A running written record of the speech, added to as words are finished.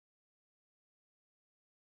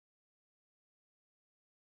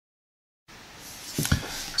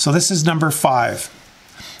So this is number 5.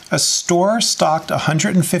 A store stocked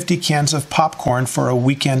 150 cans of popcorn for a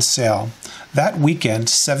weekend sale. That weekend,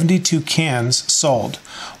 72 cans sold.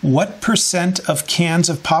 What percent of cans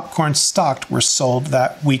of popcorn stocked were sold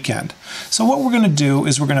that weekend? So what we're going to do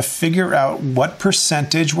is we're going to figure out what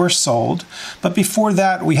percentage were sold, but before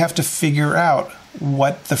that we have to figure out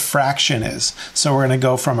what the fraction is. So we're going to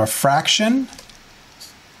go from a fraction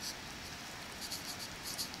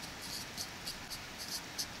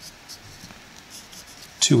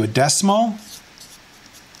to a decimal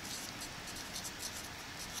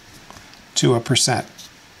to a percent,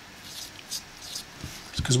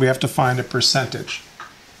 because we have to find a percentage.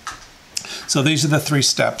 So these are the 3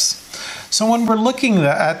 steps. So when we're looking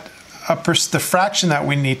at the fraction that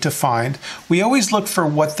we need to find, we always look for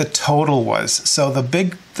what the total was. So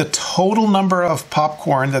the total number of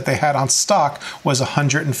popcorn that they had on stock was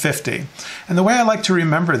 150. And the way I like to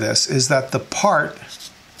remember this is that the part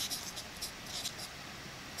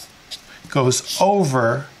goes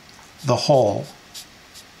over the whole,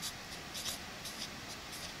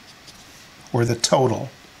 or the total.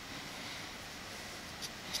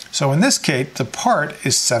 So in this case, the part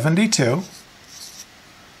is 72,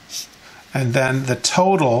 and then the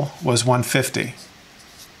total was 150.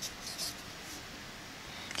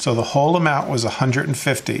 So the whole amount was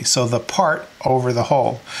 150. So the part over the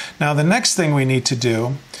whole. Now the next thing we need to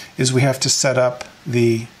do is we have to set up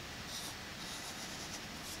the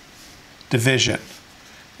division.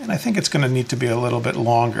 And I think it's going to need to be a little bit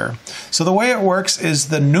longer. So the way it works is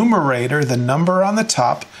the numerator, the number on the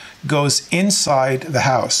top, goes inside the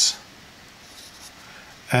house.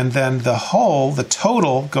 And then the whole, the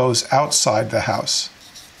total, goes outside the house.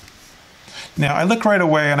 Now I look right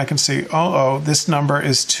away and I can see, oh, this number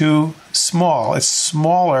is too small. It's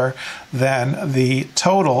smaller than the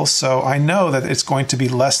total, so I know that it's going to be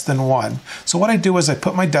less than 1. So what I do is I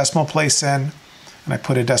put my decimal place in, and I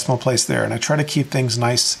put a decimal place there, and I try to keep things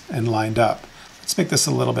nice and lined up. Let's make this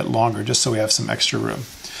a little bit longer just so we have some extra room.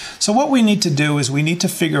 So what we need to do is we need to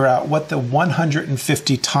figure out what the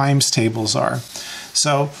 150 times tables are.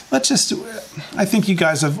 So let's just, I think you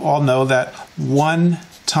guys all know that 1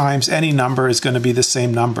 times any number is going to be the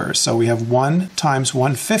same number. So we have 1 times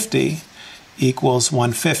 150 equals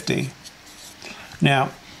 150.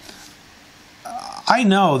 Now, I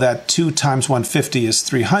know that 2 times 150 is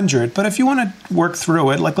 300, but if you want to work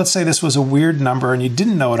through it, like let's say this was a weird number and you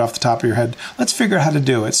didn't know it off the top of your head, let's figure out how to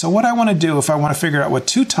do it. So what I want to do, if I want to figure out what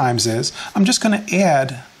 2 times is, I'm just going to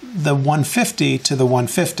add the 150 to the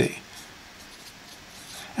 150.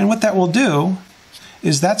 And what that will do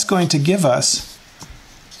is that's going to give us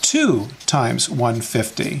 2 times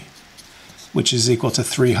 150, which is equal to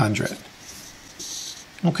 300.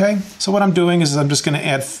 Okay, so what I'm doing is I'm just going to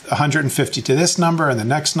add 150 to this number and the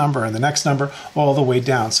next number and the next number all the way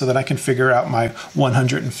down so that I can figure out my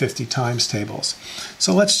 150 times tables.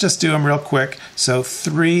 So let's just do them real quick. So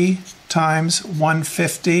 3 times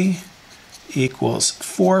 150 equals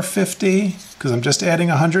 450, because I'm just adding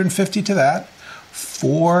 150 to that.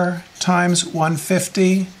 4 times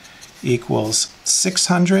 150 equals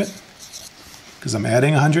 600, because I'm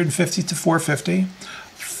adding 150 to 450.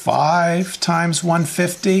 5 times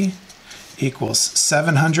 150 equals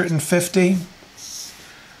 750.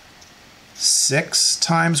 6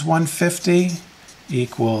 times 150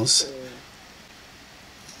 equals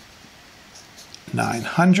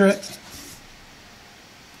 900.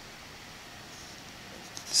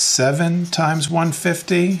 7 times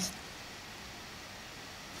 150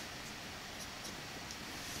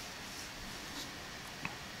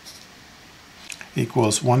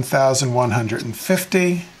 equals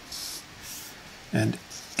 1,150, and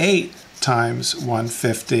 8 times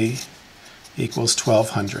 150 equals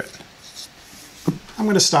 1,200. I'm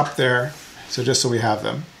going to stop there, so just so we have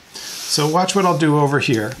them. So watch what I'll do over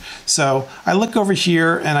here. So I look over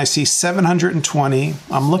here and I see 720.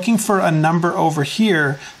 I'm looking for a number over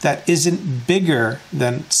here that isn't bigger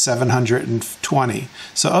than 720.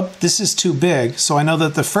 So this is too big, so I know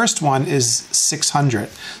that the first one is 600.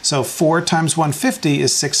 So 4 times 150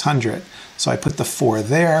 is 600. So I put the 4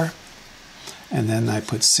 there, and then I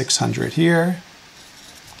put 600 here,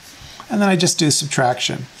 and then I just do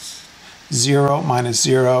subtraction. 0 minus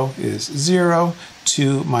 0 is 0.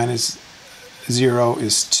 2 minus 0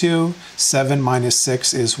 is 2. 7 minus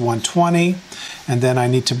 6 is 120. And then I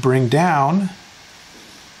need to bring down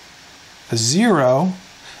a 0.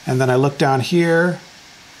 And then I look down here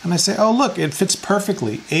and I say, oh, look, it fits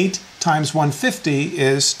perfectly. 8 times 150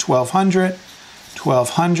 is 1,200.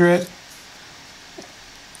 1,200.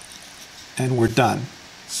 And we're done,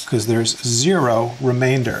 because there's 0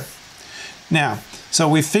 remainder. Now, So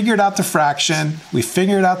we figured out the fraction, we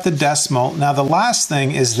figured out the decimal. Now the last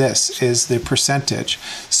thing is this, is the percentage.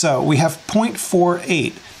 So we have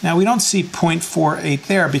 0.48. Now we don't see 0.48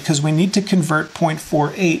 there because we need to convert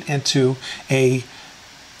 0.48 into a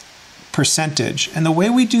percentage. And the way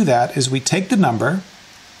we do that is we take the number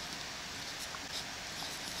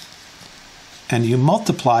and you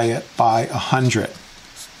multiply it by 100.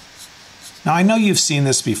 Now I know you've seen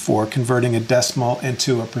this before, converting a decimal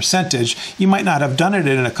into a percentage. You might not have done it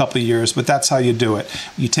in a couple of years, but that's how you do it.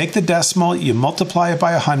 You take the decimal, you multiply it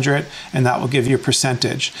by 100, and that will give you a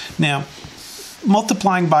percentage. Now,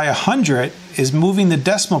 multiplying by 100 is moving the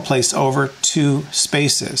decimal place over 2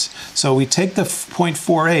 spaces. So we take the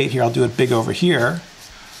 0.48, here I'll do it big over here,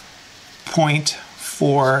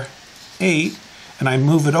 0.48, and I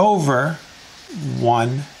move it over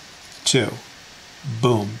 1, 2.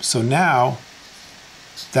 Boom. So now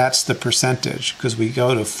that's the percentage because we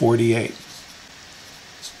go to 48.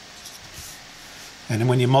 And then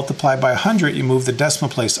when you multiply by 100, you move the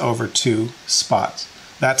decimal place over 2 spots.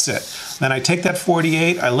 That's it. Then I take that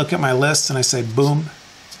 48, I look at my list and I say, boom,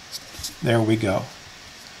 there we go.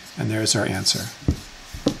 And there's our answer.